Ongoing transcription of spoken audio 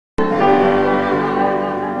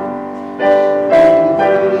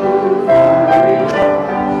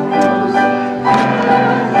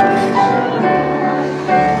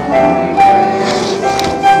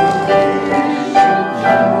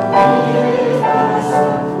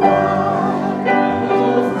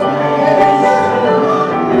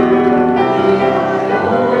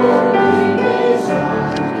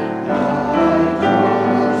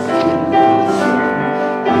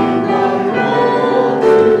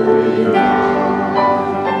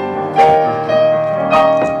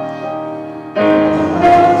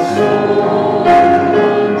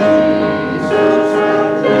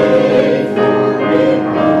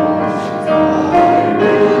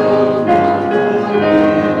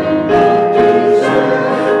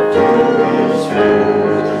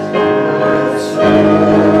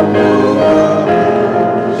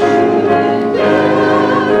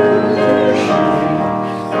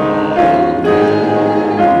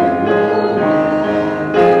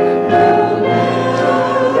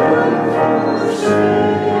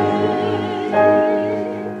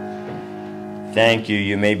Thank you.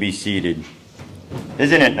 You may be seated.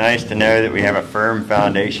 Isn't it nice to know that we have a firm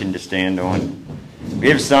foundation to stand on? We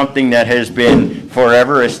have something that has been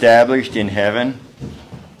forever established in heaven.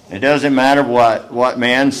 It doesn't matter what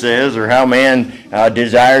man says or how man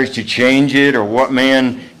desires to change it or what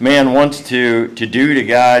man wants to do to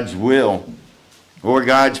God's will or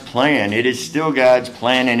God's plan. It is still God's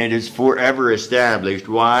plan, and it is forever established.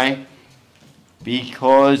 Why?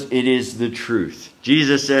 Because it is the truth.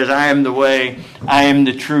 Jesus says, I am the way, I am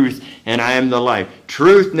the truth, and I am the life.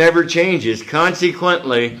 Truth never changes.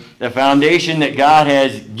 Consequently, the foundation that God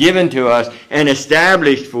has given to us and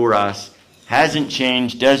established for us hasn't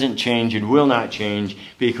changed, doesn't change, and will not change,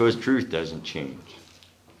 because truth doesn't change.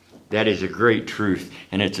 That is a great truth,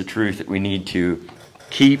 and it's a truth that we need to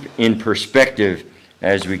keep in perspective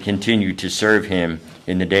as we continue to serve Him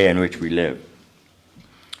in the day in which we live.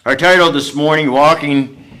 Our title this morning,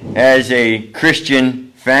 Walking as a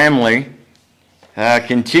Christian Family,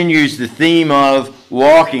 continues the theme of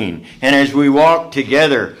walking. And as we walk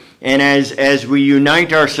together, and as we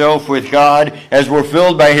unite ourselves with God, as we're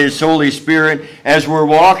filled by His Holy Spirit, as we're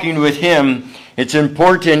walking with Him, it's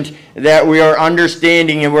important that we are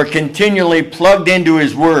understanding and we're continually plugged into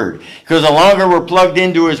His Word. Because the longer we're plugged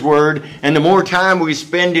into His Word and the more time we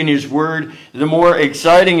spend in His Word, the more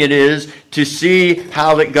exciting it is to see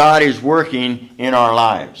how that God is working in our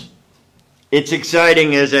lives. It's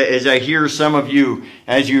exciting as I hear some of you,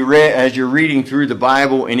 as you're reading through the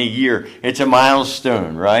Bible in a year. It's a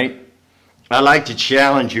milestone, right? I'd like to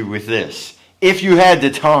challenge you with this. If you had the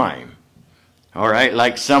time, all right,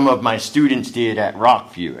 like some of my students did at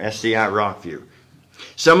Rockview, SCI Rockview.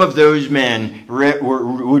 Some of those men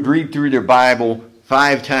would read through their Bible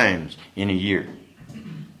 5 times in a year.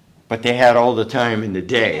 But they had all the time in the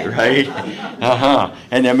day, right?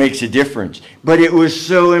 And that makes a difference. But it was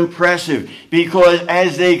so impressive because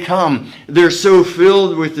as they come, they're so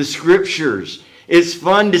filled with the Scriptures. It's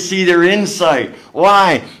fun to see their insight.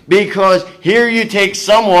 Why? Because here you take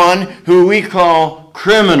someone who we call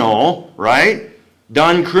criminal, right?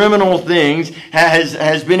 Done criminal things,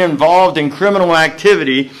 has been involved in criminal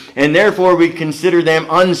activity, and therefore we consider them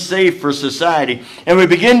unsafe for society. And we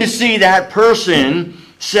begin to see that person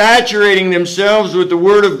saturating themselves with the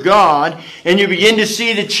Word of God, and you begin to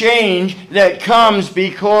see the change that comes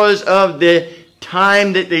because of the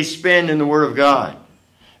time that they spend in the Word of God.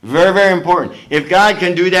 Very, very important. If God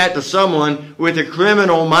can do that to someone with a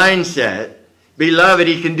criminal mindset, beloved,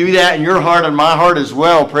 He can do that in your heart and my heart as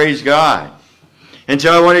well. Praise God. And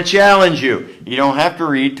so I want to challenge you. You don't have to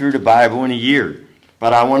read through the Bible in a year.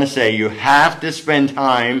 But I want to say you have to spend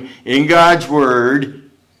time in God's Word.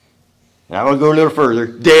 And I will go a little further.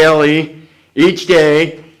 Daily, each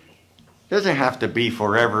day. It doesn't have to be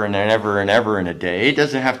forever and ever and ever in a day. It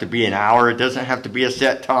doesn't have to be an hour. It doesn't have to be a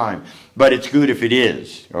set time. But it's good if it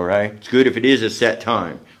is. All right? It's good if it is a set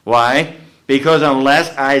time. Why? Because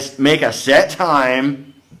unless I make a set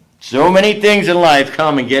time, so many things in life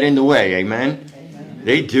come and get in the way. Amen?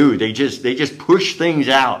 They do. They just push things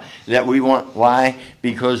out that we want. Why?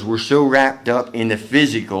 Because we're so wrapped up in the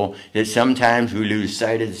physical that sometimes we lose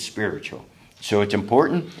sight of the spiritual. So it's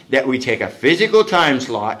important that we take a physical time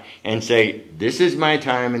slot and say, this is my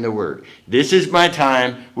time in the Word. This is my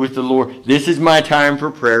time with the Lord. This is my time for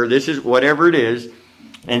prayer. This is whatever it is.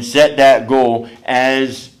 And set that goal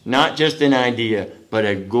as not just an idea, but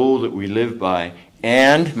a goal that we live by.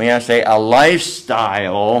 And, may I say, a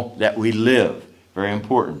lifestyle that we live. Very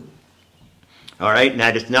important. All right, now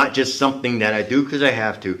it's not just something that I do because I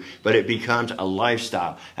have to, but it becomes a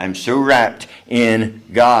lifestyle. I'm so wrapped in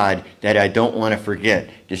God that I don't want to forget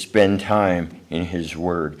to spend time in His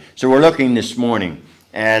Word. So we're looking this morning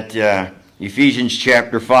at Ephesians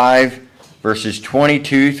chapter 5, verses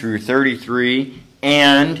 22 through 33,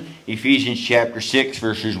 and Ephesians chapter 6,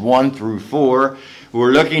 verses 1 through 4.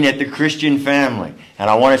 We're looking at the Christian family. And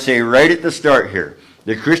I want to say right at the start here,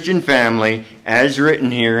 the Christian family, as written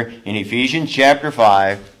here in Ephesians chapter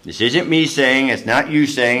 5, this isn't me saying it, it's not you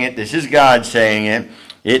saying it, this is God saying it.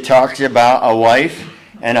 It talks about a wife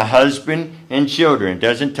and a husband and children. It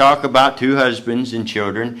doesn't talk about 2 husbands and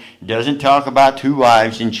children. It doesn't talk about 2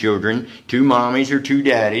 wives and children, 2 mommies or 2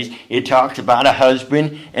 daddies. It talks about a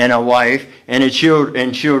husband and a wife and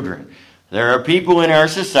children. There are people in our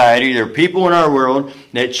society, there are people in our world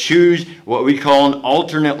that choose what we call an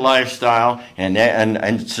alternate lifestyle,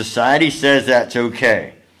 and society says that's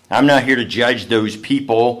okay. I'm not here to judge those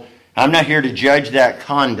people. I'm not here to judge that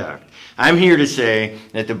conduct. I'm here to say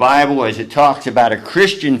that the Bible, as it talks about a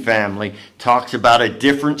Christian family, talks about a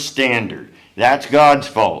different standard. That's God's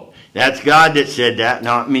fault. That's God that said that,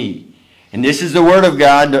 not me. And this is the Word of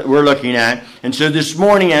God that we're looking at. And so this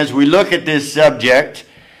morning, as we look at this subject,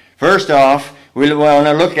 first off, we want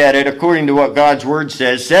to look at it according to what God's Word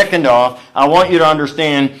says. Second off, I want you to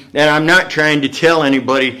understand that I'm not trying to tell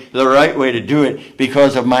anybody the right way to do it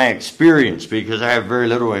because of my experience, because I have very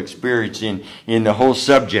little experience in the whole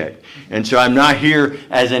subject. And so I'm not here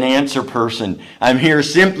as an answer person. I'm here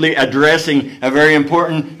simply addressing a very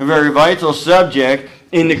important, a very vital subject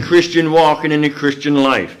in the Christian walk and in the Christian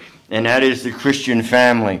life. And that is the Christian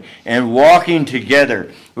family and walking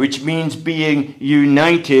together, which means being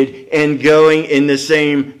united and going in the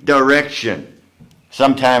same direction.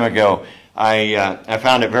 Some time ago, I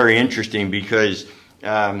found it very interesting because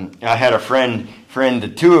I had a friend, the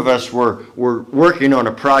two of us were working on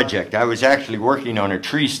a project. I was actually working on a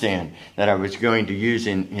tree stand that I was going to use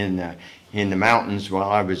in the mountains while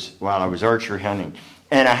I was archery hunting.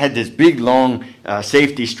 And I had this big, long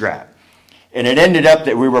safety strap. And it ended up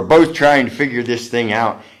that we were both trying to figure this thing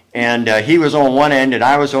out. And he was on one end and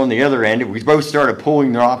I was on the other end. And we both started pulling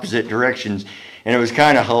in opposite directions. And it was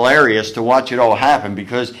kind of hilarious to watch it all happen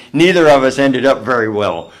because neither of us ended up very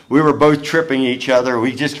well. We were both tripping each other.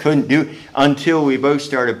 We just couldn't do it until we both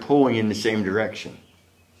started pulling in the same direction.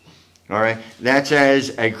 All right? That's as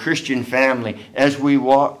a Christian family. As we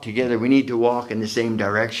walk together, we need to walk in the same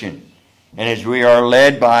direction. And as we are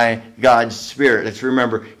led by God's Spirit, let's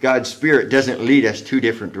remember, God's Spirit doesn't lead us two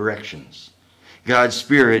different directions. God's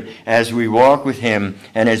Spirit, as we walk with Him,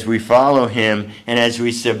 and as we follow Him, and as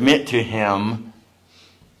we submit to Him,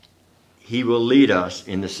 He will lead us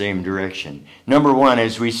in the same direction. Number one,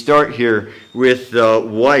 as we start here with the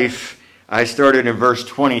wife, I started in verse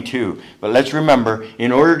 22. But let's remember,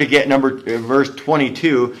 in order to get verse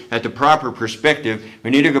 22 at the proper perspective,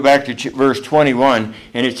 we need to go back to verse 21.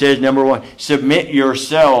 And it says, number one, submit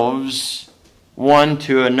yourselves one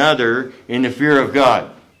to another in the fear of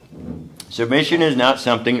God. Submission is not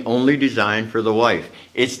something only designed for the wife.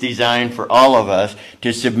 It's designed for all of us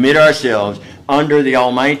to submit ourselves under the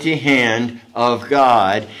almighty hand of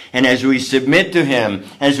God. And as we submit to Him,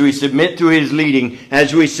 as we submit to His leading,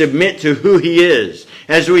 as we submit to who He is,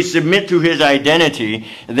 as we submit to His identity,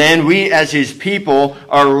 then we as His people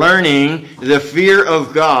are learning the fear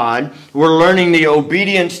of God. We're learning the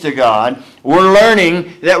obedience to God. We're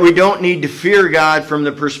learning that we don't need to fear God from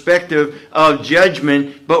the perspective of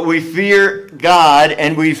judgment, but we fear God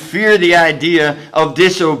and we fear the idea of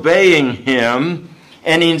disobeying Him.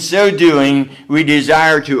 And in so doing, we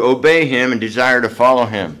desire to obey Him and desire to follow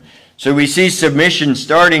Him. So we see submission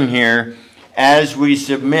starting here as we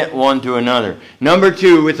submit one to another. Number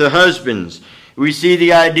two, with the husbands, we see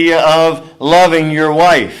the idea of loving your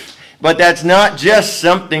wife. But that's not just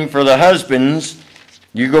something for the husbands.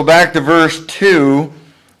 You go back to verse 2.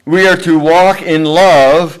 We are to walk in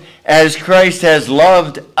love as Christ has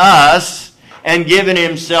loved us and given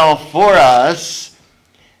Himself for us,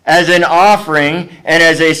 as an offering and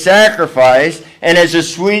as a sacrifice and as a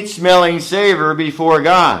sweet-smelling savor before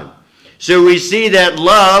God. So we see that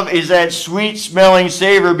love is that sweet-smelling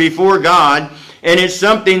savor before God, and it's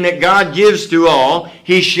something that God gives to all.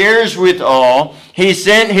 He shares with all. He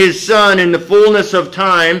sent His Son in the fullness of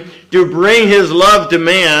time to bring His love to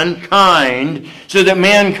mankind so that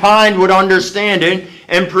mankind would understand it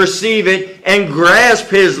and perceive it and grasp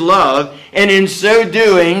His love. And in so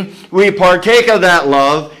doing, we partake of that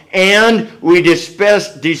love and we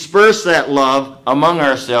disperse that love among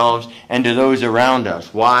ourselves and to those around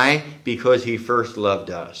us. Why? Because He first loved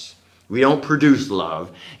us. We don't produce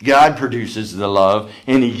love. God produces the love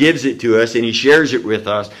and He gives it to us and He shares it with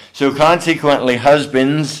us. So consequently,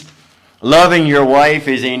 husbands, loving your wife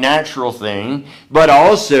is a natural thing, but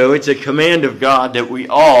also it's a command of God that we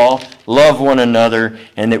all love one another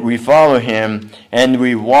and that we follow Him and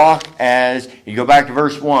we walk as, you go back to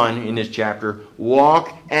verse 1 in this chapter,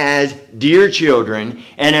 walk as dear children.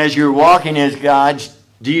 And as you're walking as God's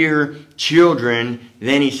dear children,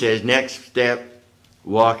 then He says, next step,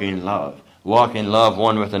 walk in love. Walk in love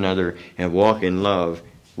one with another and walk in love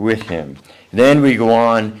with Him. Then we go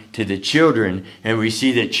on to the children, and we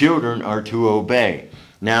see that children are to obey.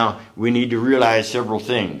 Now, we need to realize several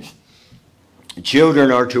things.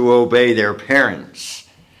 Children are to obey their parents,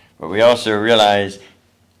 but we also realize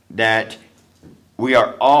that we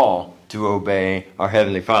are all to obey our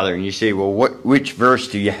Heavenly Father. And you say, well, which verse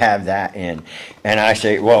do you have that in? And I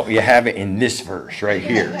say, well, you have it in this verse right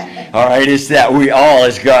here. All right, it's that we all,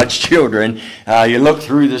 as God's children, you look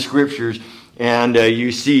through the Scriptures, and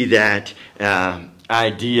you see that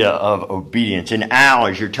idea of obedience. And Al,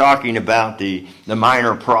 as you're talking about the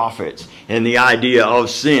minor prophets and the idea of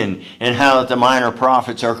sin and how the minor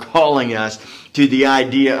prophets are calling us to the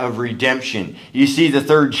idea of redemption. You see the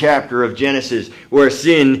 3rd chapter of Genesis where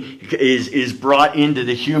sin is brought into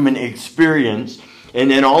the human experience. And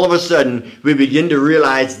then all of a sudden we begin to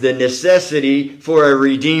realize the necessity for a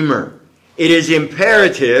redeemer. It is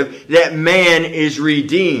imperative that man is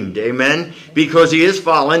redeemed. Amen? Because he is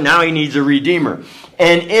fallen, now he needs a redeemer.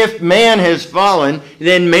 And if man has fallen,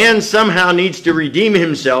 then man somehow needs to redeem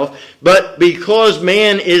himself. But because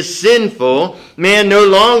man is sinful, man no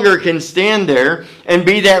longer can stand there and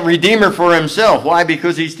be that redeemer for himself. Why?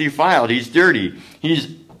 Because he's defiled. He's dirty.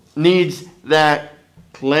 He needs that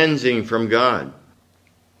cleansing from God.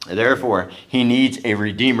 Therefore, he needs a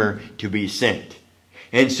redeemer to be sent.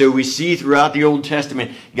 And so we see throughout the Old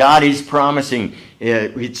Testament, God is promising.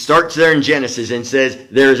 It starts there in Genesis and says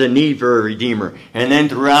there's a need for a redeemer. And then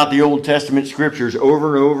throughout the Old Testament scriptures,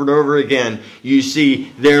 over and over and over again, you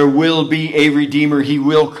see there will be a redeemer. He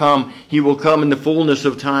will come. He will come in the fullness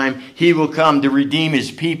of time. He will come to redeem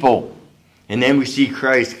his people. And then we see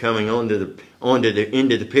Christ coming into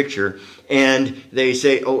the picture. And they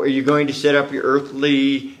say, oh, are you going to set up your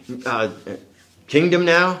earthly kingdom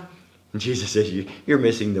now? And Jesus says, you're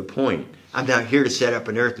missing the point. I'm not here to set up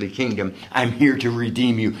an earthly kingdom. I'm here to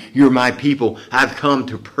redeem you. You're my people. I've come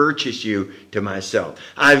to purchase you to myself.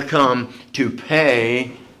 I've come to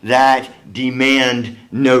pay that demand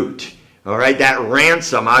note. All right, that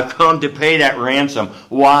ransom. I've come to pay that ransom.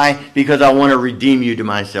 Why? Because I want to redeem you to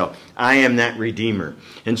myself. I am that redeemer.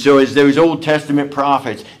 And so as those Old Testament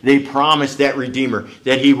prophets, they promised that redeemer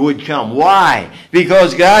that he would come. Why?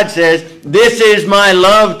 Because God says, this is my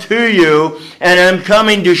love to you, and I'm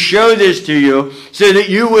coming to show this to you so that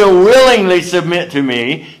you will willingly submit to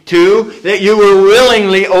me. 2, that you will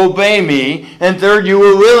willingly obey me. And 3rd, you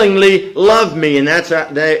will willingly love me. And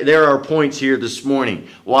there are points here this morning.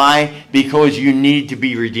 Why? Because you need to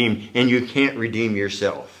be redeemed, and you can't redeem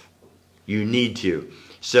yourself. You need to.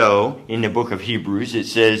 So, in the book of Hebrews, it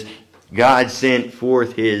says, God sent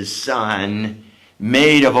forth his Son,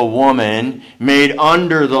 made of a woman, made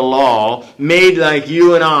under the law, made like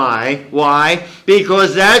you and I. Why?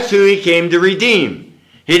 Because that's who he came to redeem.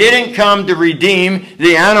 He didn't come to redeem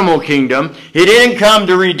the animal kingdom. He didn't come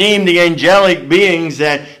to redeem the angelic beings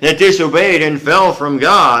that disobeyed and fell from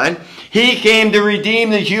God. He came to redeem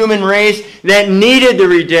the human race that needed the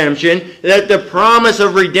redemption, that the promise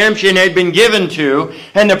of redemption had been given to.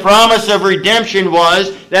 And the promise of redemption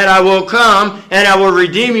was that I will come and I will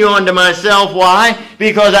redeem you unto myself. Why?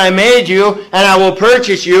 Because I made you and I will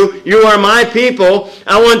purchase you. You are my people.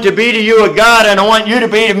 I want to be to you a God, and I want you to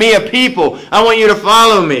be to me a people. I want you to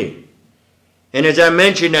follow me. And as I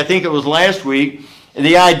mentioned, I think it was last week,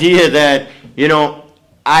 the idea that,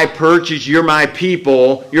 I purchase, you're my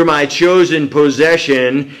people, you're my chosen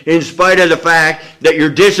possession, in spite of the fact that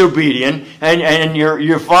you're disobedient and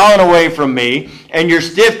you're falling away from me, and you're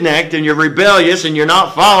stiff-necked and you're rebellious and you're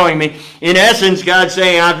not following me. In essence, God's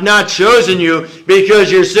saying, I've not chosen you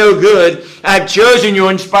because you're so good. I've chosen you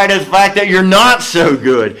in spite of the fact that you're not so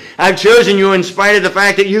good. I've chosen you in spite of the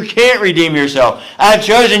fact that you can't redeem yourself. I've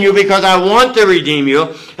chosen you because I want to redeem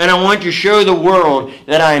you, and I want to show the world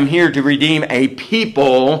that I am here to redeem a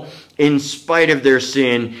people in spite of their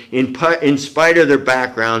sin, in spite of their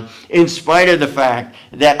background, in spite of the fact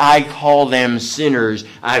that I call them sinners.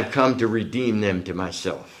 I've come to redeem them to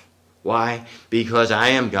myself. Why? Because I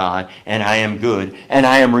am God, and I am good, and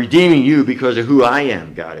I am redeeming you because of who I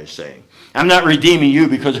am, God is saying. I'm not redeeming you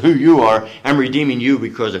because of who you are. I'm redeeming you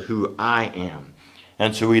because of who I am.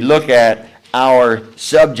 And so we look at our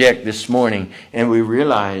subject this morning, and we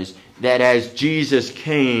realize that as Jesus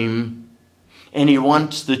came, and he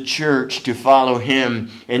wants the church to follow him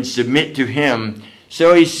and submit to him,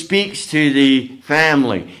 so he speaks to the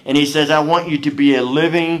family. And he says, I want you to be a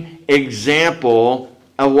living example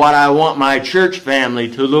of what I want my church family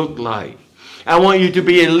to look like. I want you to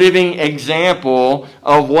be a living example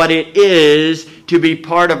of what it is to be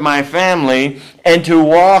part of my family and to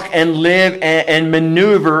walk and live and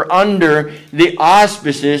maneuver under the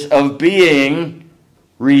auspices of being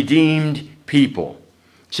redeemed people.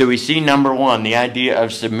 So we see, number 1, the idea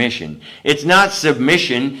of submission. It's not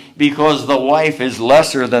submission because the wife is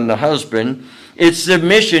lesser than the husband. It's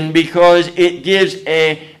submission because it gives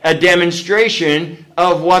a demonstration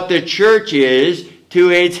of what the church is to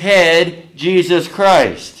its head, Jesus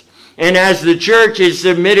Christ. And as the church is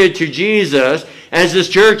submitted to Jesus, as the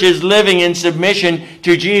church is living in submission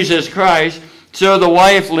to Jesus Christ, so the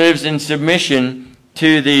wife lives in submission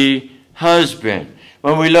to the husband.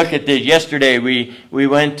 When we look at yesterday we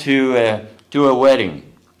went to to a wedding.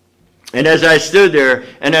 And as I stood there,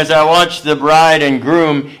 and as I watched the bride and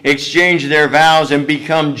groom exchange their vows and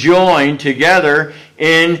become joined together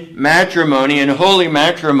in matrimony, in holy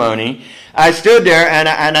matrimony, I stood there and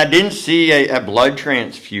I didn't see a blood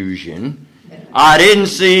transfusion. I didn't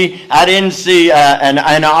see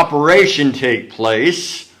an operation take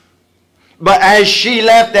place. But as she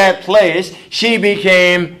left that place, she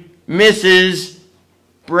became Mrs.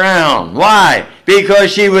 Brown. Why?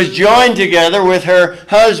 Because she was joined together with her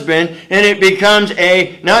husband, and it becomes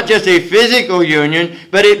not just a physical union,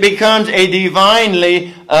 but it becomes a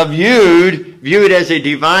divinely viewed as a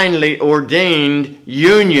divinely ordained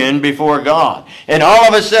union before God. And all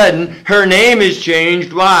of a sudden, her name is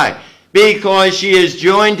changed. Why? Because she is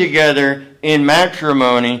joined together in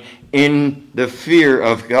matrimony in the fear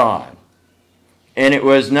of God. And it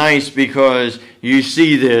was nice because you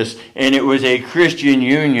see this, and it was a Christian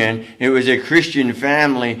union, it was a Christian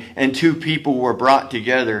family, and two people were brought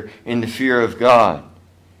together in the fear of God.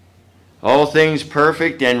 All things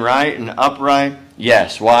perfect and right and upright?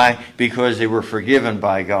 Yes. Why? Because they were forgiven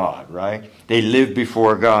by God, right? They lived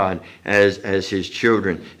before God as His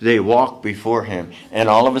children. They walked before Him. And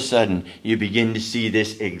all of a sudden, you begin to see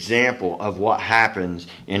this example of what happens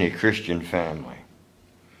in a Christian family.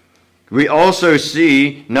 We also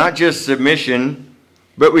see not just submission,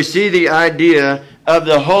 but we see the idea of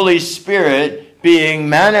the Holy Spirit being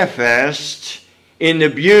manifest in the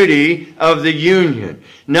beauty of the union.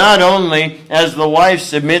 Not only as the wife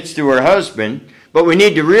submits to her husband, but we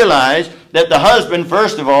need to realize that the husband,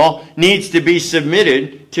 first of all, needs to be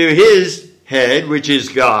submitted to his head, which is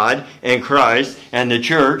God and Christ and the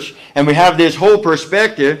church. And we have this whole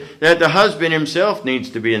perspective that the husband himself needs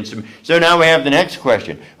to be in submission. So now we have the next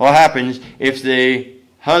question. What happens if the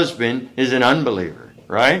husband is an unbeliever,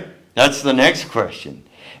 right? That's the next question.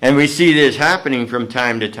 And we see this happening from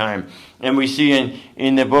time to time. And we see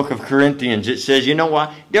in the book of Corinthians, it says, you know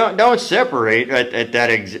what? Don't separate at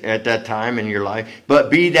that time in your life,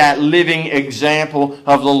 but be that living example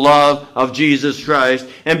of the love of Jesus Christ,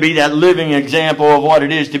 and be that living example of what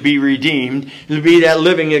it is to be redeemed, to be that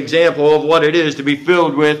living example of what it is to be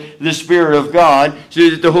filled with the Spirit of God, so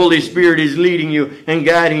that the Holy Spirit is leading you and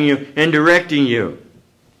guiding you and directing you.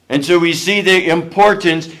 And so we see the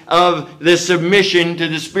importance of the submission to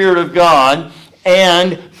the Spirit of God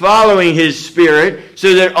and following His Spirit,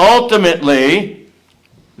 so that ultimately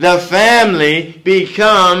the family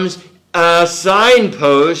becomes a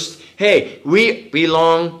signpost. Hey, we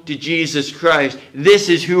belong to Jesus Christ. This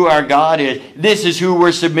is who our God is. This is who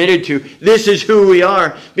we're submitted to. This is who we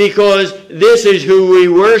are, because this is who we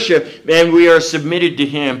worship, and we are submitted to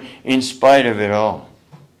Him in spite of it all.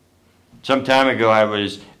 Some time ago, I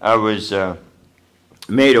was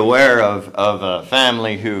made aware of a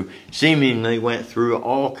family who seemingly went through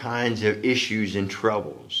all kinds of issues and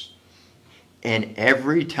troubles. And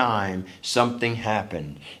every time something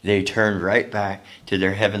happened, they turned right back to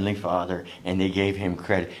their Heavenly Father and they gave Him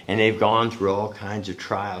credit. And they've gone through all kinds of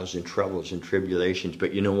trials and troubles and tribulations.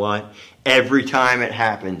 But you know what? Every time it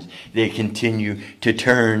happens, they continue to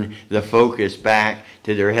turn the focus back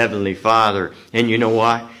to their Heavenly Father. And you know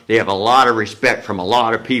what? They have a lot of respect from a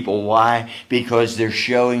lot of people. Why? Because they're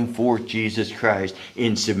showing forth Jesus Christ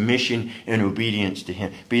in submission and obedience to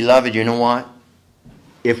Him. Beloved, you know what?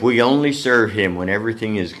 If we only serve Him when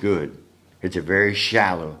everything is good, it's a very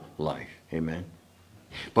shallow life. Amen?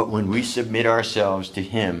 But when we submit ourselves to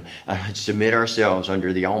Him, submit ourselves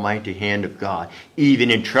under the almighty hand of God,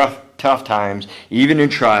 even in tough times, even in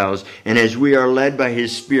trials, and as we are led by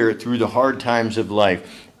His Spirit through the hard times of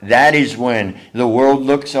life, that is when the world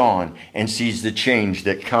looks on and sees the change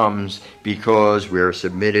that comes because we are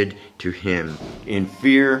submitted to Him in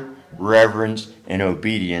fear, reverence, and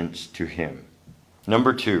obedience to Him.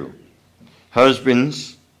 Number 2,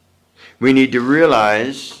 husbands, we need to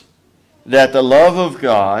realize that the love of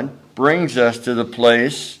God brings us to the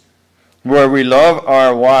place where we love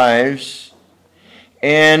our wives,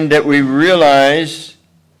 and that we realize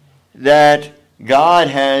that God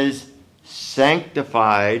has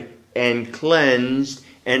sanctified and cleansed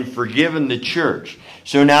and forgiven the church.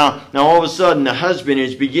 So now all of a sudden the husband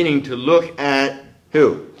is beginning to look at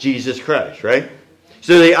who? Jesus Christ, right?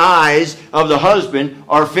 So the eyes of the husband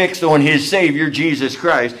are fixed on his Savior, Jesus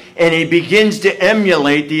Christ, and he begins to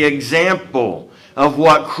emulate the example of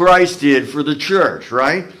what Christ did for the church,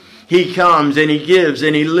 right? He comes and He gives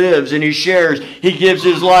and He lives and He shares. He gives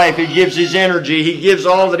His life. He gives His energy. He gives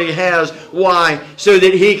all that He has. Why? So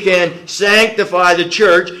that He can sanctify the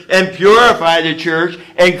church and purify the church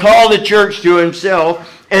and call the church to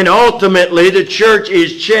Himself. And ultimately the church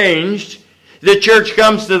is changed. The church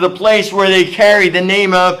comes to the place where they carry the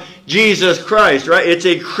name of Jesus Christ, right? It's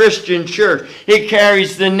a Christian church. It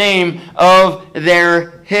carries the name of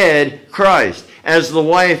their head, Christ, as the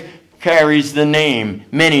wife carries the name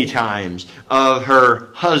many times of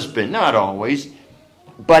her husband. Not always,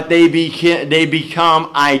 but they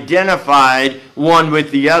become identified one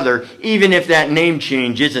with the other, even if that name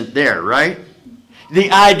change isn't there, right? The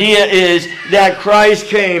idea is that Christ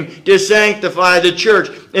came to sanctify the church.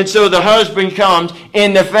 And so the husband comes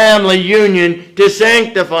in the family union to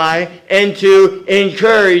sanctify and to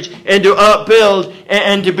encourage and to upbuild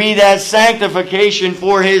and to be that sanctification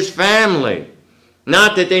for his family.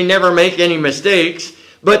 Not that they never make any mistakes,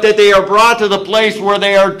 but that they are brought to the place where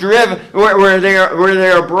they are driven, where they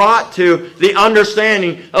are brought to the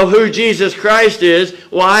understanding of who Jesus Christ is.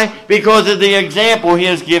 Why? Because of the example he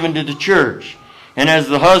has given to the church. And as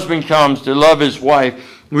the husband comes to love his wife,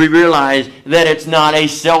 we realize that it's not a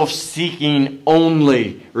self-seeking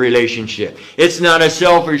only relationship. It's not a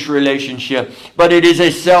selfish relationship, but it is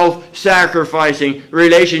a self-sacrificing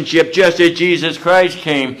relationship, just as Jesus Christ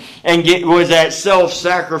came and was that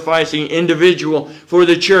self-sacrificing individual for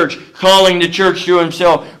the church, calling the church to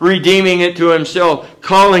himself, redeeming it to himself,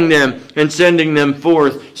 calling them and sending them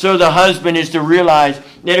forth. So the husband is to realize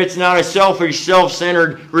that it's not a selfish,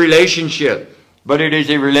 self-centered relationship, but it is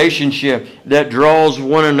a relationship that draws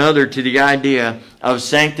one another to the idea of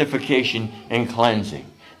sanctification and cleansing.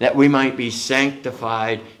 That we might be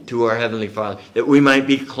sanctified to our Heavenly Father. That we might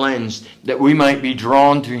be cleansed. That we might be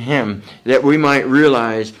drawn to Him. That we might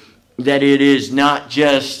realize that it is not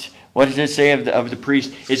just, what does it say of the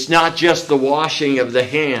priest? It's not just the washing of the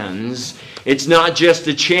hands. It's not just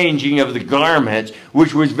the changing of the garments,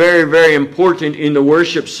 which was very, very important in the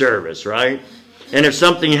worship service, right? And if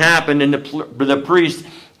something happened and the priest,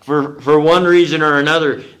 for one reason or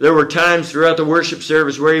another, there were times throughout the worship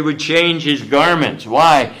service where he would change his garments.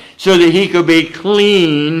 Why? So that he could be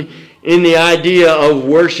clean in the idea of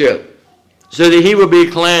worship. So that he would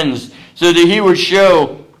be cleansed. So that he would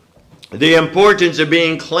show the importance of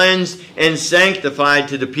being cleansed and sanctified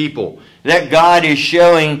to the people. That God is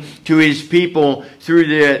showing to His people through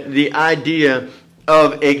the idea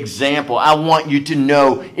of example. I want you to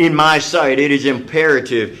know, in my sight, it is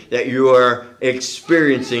imperative that you are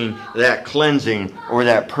experiencing that cleansing or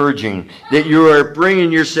that purging. That you are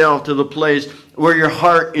bringing yourself to the place where your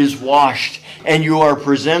heart is washed and you are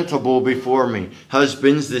presentable before me.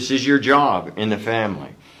 Husbands, this is your job in the family.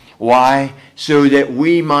 Why? So that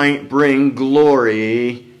we might bring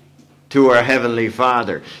glory to our Heavenly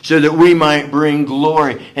Father. So that we might bring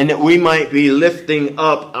glory and that we might be lifting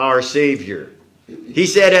up our Savior. He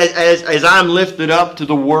said, as I'm lifted up to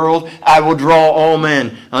the world, I will draw all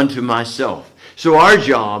men unto myself. So our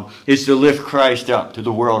job is to lift Christ up to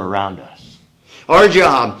the world around us. Our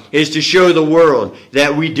job is to show the world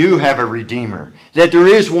that we do have a Redeemer. That there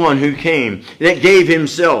is one who came, that gave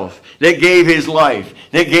Himself, that gave His life,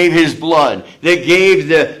 that gave His blood, that gave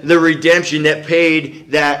the redemption, that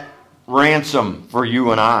paid that ransom for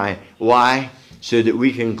you and I. Why? So that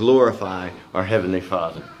we can glorify our Heavenly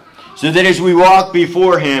Father. So that as we walk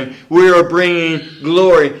before Him, we are bringing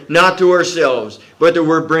glory, not to ourselves, but that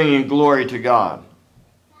we're bringing glory to God.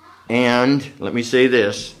 And, let me say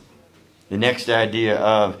this, the next idea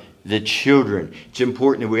of the children. It's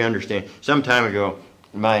important that we understand. Some time ago,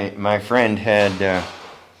 my friend had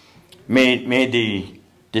made the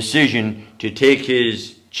decision to take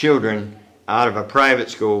his children out of a private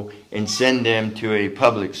school and send them to a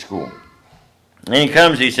public school. And he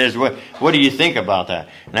comes, he says, what do you think about that?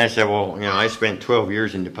 And I said, well, I spent 12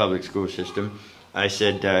 years in the public school system. I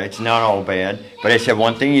said, it's not all bad. But I said,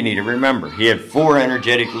 one thing you need to remember. He had 4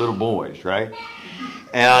 energetic little boys, right?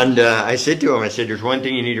 And I said to him, there's one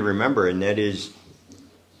thing you need to remember, and that is,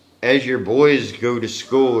 as your boys go to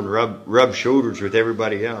school and rub shoulders with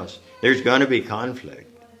everybody else, there's going to be conflict.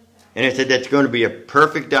 And I said, that's going to be a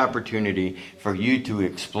perfect opportunity for you to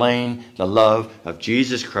explain the love of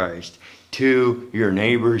Jesus Christ to your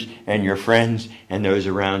neighbors and your friends and those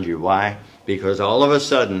around you. Why? Because all of a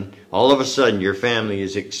sudden, your family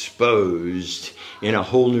is exposed in a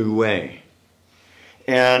whole new way.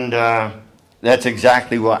 And that's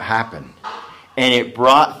exactly what happened. And it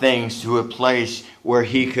brought things to a place where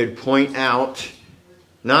he could point out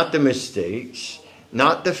not the mistakes,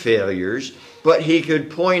 not the failures, but he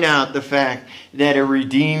could point out the fact that a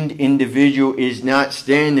redeemed individual is not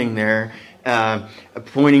standing there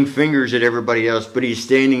pointing fingers at everybody else, but he's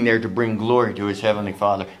standing there to bring glory to his Heavenly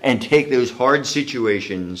Father and take those hard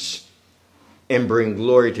situations and bring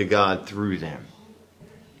glory to God through them.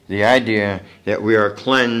 The idea that we are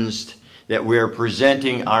cleansed, that we are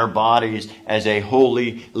presenting our bodies as a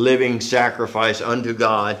holy, living sacrifice unto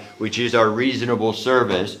God, which is our reasonable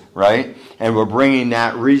service, right? And we're bringing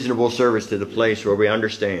that reasonable service to the place where we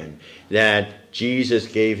understand that Jesus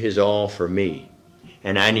gave his all for me,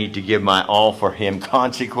 and I need to give my all for him.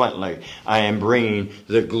 Consequently, I am bringing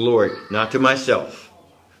the glory, not to myself,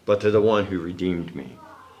 but to the one who redeemed me.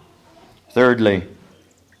 Thirdly,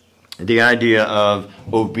 the idea of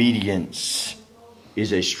obedience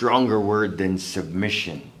is a stronger word than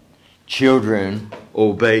submission. Children,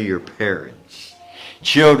 obey your parents.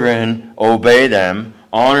 Children, obey them.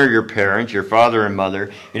 Honor your parents, your father and mother.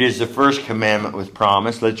 It is the first commandment with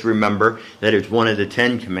promise. Let's remember that it's one of the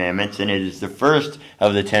 10 commandments, and it is the first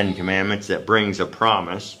of the 10 commandments that brings a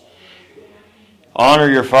promise. Honor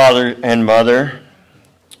your father and mother,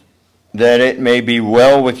 that it may be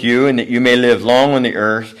well with you and that you may live long on the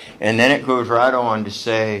earth. And then it goes right on to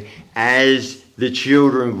say, as the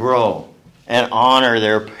children grow and honor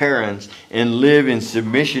their parents and live in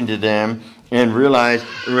submission to them, and realize,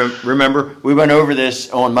 remember, we went over this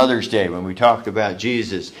on Mother's Day when we talked about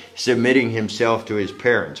Jesus submitting himself to his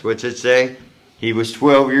parents. What's it say? He was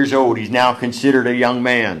 12 years old. He's now considered a young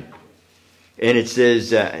man. And it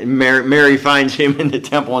says, Mary finds him in the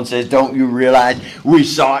temple and says, don't you realize we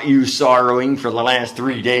saw you sorrowing for the last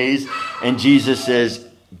 3 days? And Jesus says,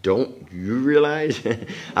 don't you realize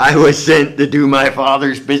I was sent to do my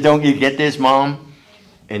Father's business? Don't you get this, Mom?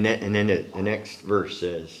 And then the next verse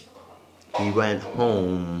says, he went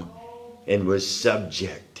home and was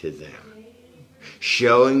subject to them,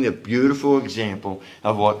 showing the beautiful example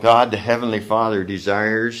of what God the Heavenly Father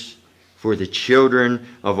desires for the children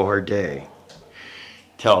of our day.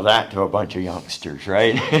 Tell that to a bunch of youngsters,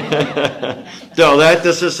 right? Tell that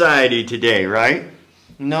to society today, right?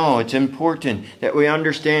 No, it's important that we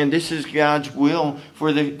understand this is God's will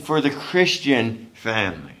for the Christian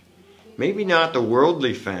family. Maybe not the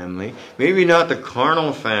worldly family, maybe not the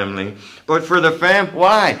carnal family, but for the family.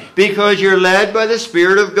 Why? Because you're led by the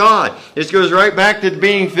Spirit of God. This goes right back to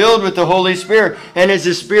being filled with the Holy Spirit. And as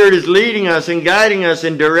the Spirit is leading us and guiding us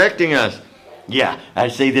and directing us. Yeah, I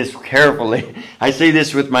say this carefully. I say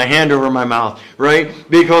this with my hand over my mouth, right?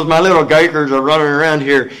 Because my little geikers are running around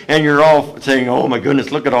here and you're all saying, oh my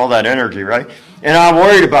goodness, look at all that energy, right? And I'm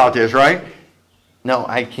worried about this, right? No,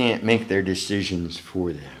 I can't make their decisions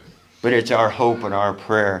for them. But it's our hope and our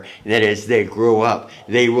prayer that as they grow up,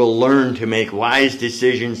 they will learn to make wise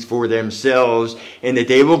decisions for themselves, and that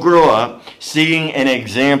they will grow up seeing an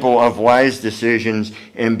example of wise decisions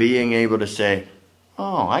and being able to say,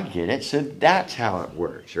 oh, I get it. So that's how it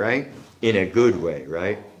works, right? In a good way,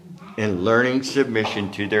 right? And learning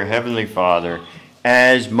submission to their Heavenly Father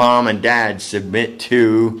as mom and dad submit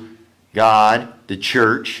to God, the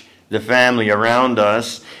church, the family around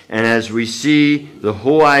us, and as we see the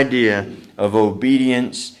whole idea of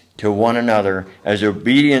obedience to one another, as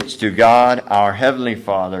obedience to God, our Heavenly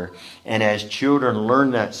Father, and as children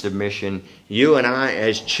learn that submission, you and I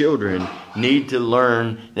as children need to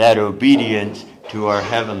learn that obedience to our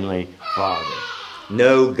Heavenly Father.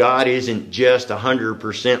 No, God isn't just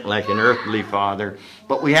 100% like an earthly father,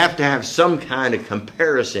 but we have to have some kind of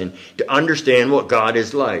comparison to understand what God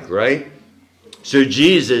is like, right? So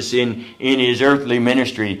Jesus, in his earthly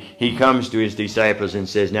ministry, he comes to his disciples and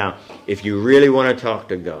says, now, if you really want to talk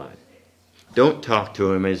to God, don't talk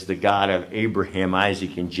to him as the God of Abraham,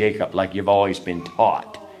 Isaac, and Jacob like you've always been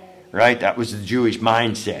taught. Right? That was the Jewish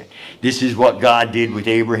mindset. This is what God did with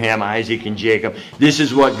Abraham, Isaac, and Jacob. This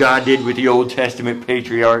is what God did with the Old Testament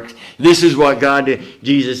patriarchs. This is what God did.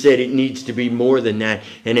 Jesus said it needs to be more than that.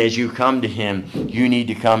 And as you come to him, you need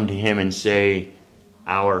to come to him and say,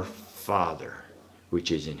 our Father, which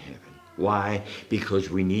is in heaven. Why? Because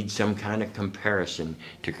we need some kind of comparison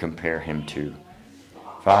to compare him to.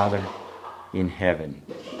 Father in heaven.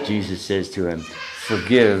 Jesus says to him,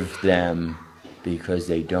 forgive them because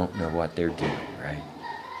they don't know what they're doing, right?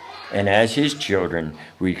 And as his children,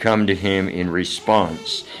 we come to him in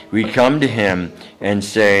response. We come to him and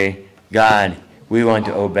say, God, we want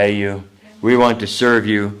to obey you. We want to serve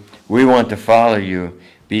you. We want to follow you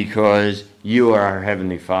because you are our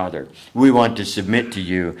Heavenly Father. We want to submit to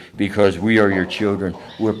you because we are your children.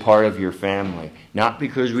 We're part of your family. Not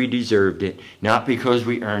because we deserved it, not because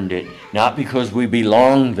we earned it, not because we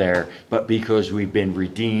belong there, but because we've been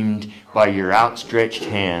redeemed by your outstretched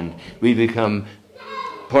hand. We become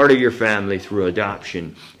part of your family through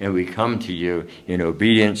adoption, and we come to you in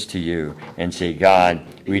obedience to you and say, God,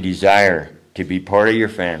 we desire to be part of your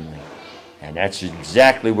family. And that's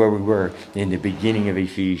exactly where we were in the beginning of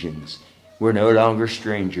Ephesians. We're no longer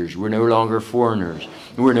strangers. We're no longer foreigners.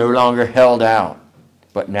 We're no longer held out.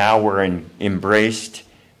 But now we're embraced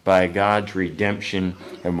by God's redemption,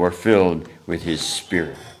 and we're filled with His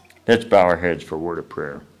Spirit. Let's bow our heads for a word of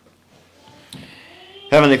prayer.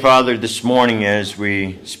 Heavenly Father, this morning as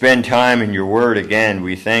we spend time in your word again,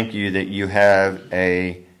 we thank you that you have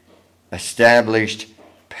a established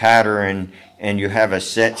pattern and you have a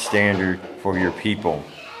set standard for your people.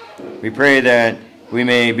 We pray that we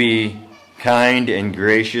may be kind and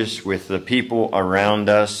gracious with the people around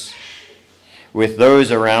us, with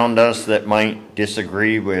those around us that might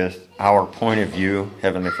disagree with our point of view,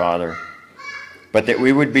 Heavenly Father, but that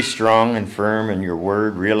we would be strong and firm in your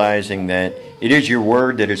word, realizing that it is your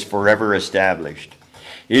word that is forever established.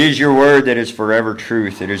 It is your word that is forever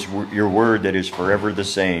truth. It is your word that is forever the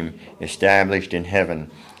same, established in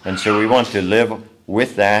heaven. And so we want to live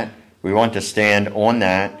with that. We want to stand on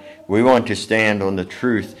that. We want to stand on the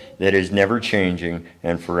truth that is never changing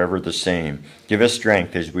and forever the same. Give us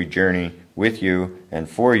strength as we journey with you and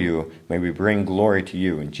for you. May we bring glory to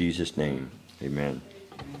you in Jesus' name. Amen.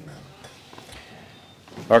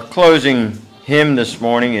 Our closing hymn this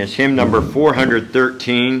morning is hymn number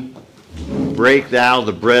 413, Break Thou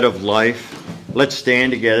the Bread of Life. Let's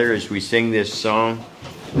stand together as we sing this song.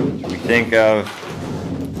 As we think of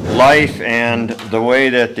life and the way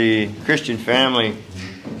that the Christian family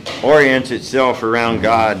orients itself around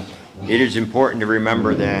God, it is important to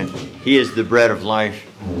remember that He is the bread of life.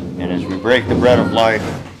 And as we break the bread of life,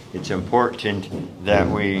 it's important that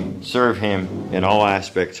we serve Him in all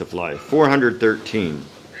aspects of life. 413.